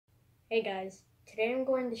Hey guys, today I'm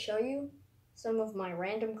going to show you some of my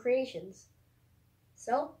random creations.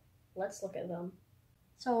 So, let's look at them.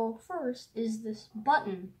 So first is this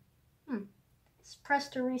button. It's press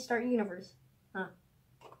to restart universe. I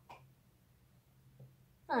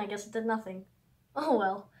guess it did nothing. Oh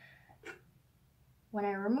well. When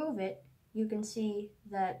I remove it, you can see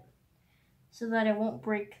that so that it won't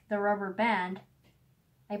break the rubber band,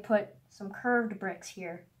 I put some curved bricks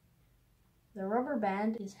here. The rubber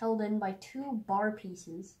band is held in by two bar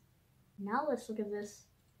pieces. Now let's look at this.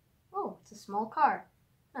 Oh, it's a small car.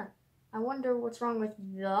 I wonder what's wrong with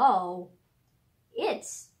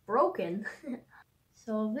it's broken.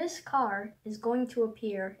 So this car is going to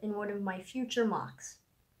appear in one of my future mocks.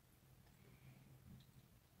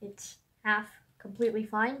 It's half completely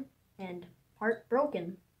fine and part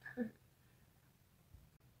broken.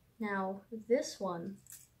 Now this one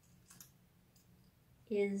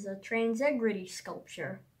is a Tensegrity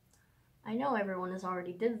sculpture. I know everyone has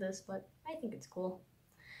already did this, but I think it's cool.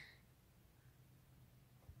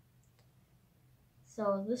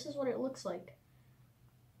 So this is what it looks like.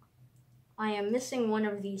 I am missing one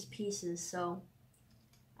of these pieces, so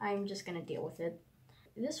I'm just gonna deal with it.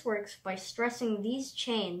 This works by stressing these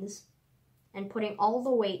chains and putting all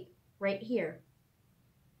the weight right here.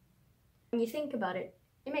 When you think about it,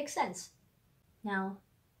 it makes sense. Now,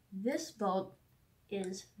 this boat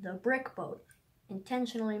is the brick boat.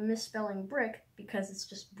 Intentionally misspelling brick because it's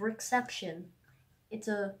just brickception. It's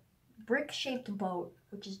a brick-shaped boat,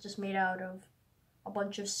 which is just made out of a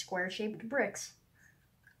bunch of square-shaped bricks.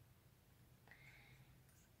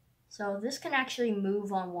 So this can actually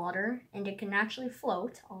move on water, and it can actually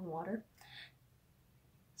float on water.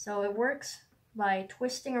 So it works by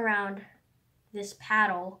twisting around this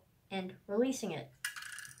paddle and releasing it.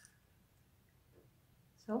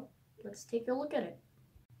 So let's take a look at it.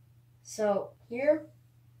 So here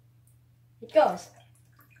it goes.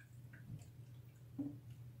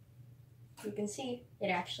 You can see it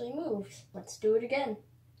actually moves. Let's do it again.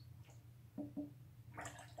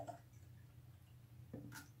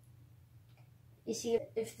 You see,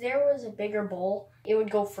 if there was a bigger bowl, it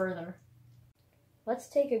would go further. Let's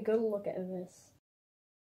take a good look at this.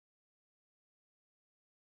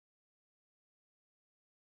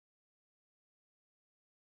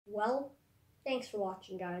 Well, thanks for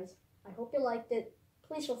watching, guys. I hope you liked it.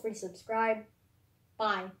 Please feel free to subscribe.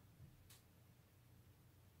 Bye.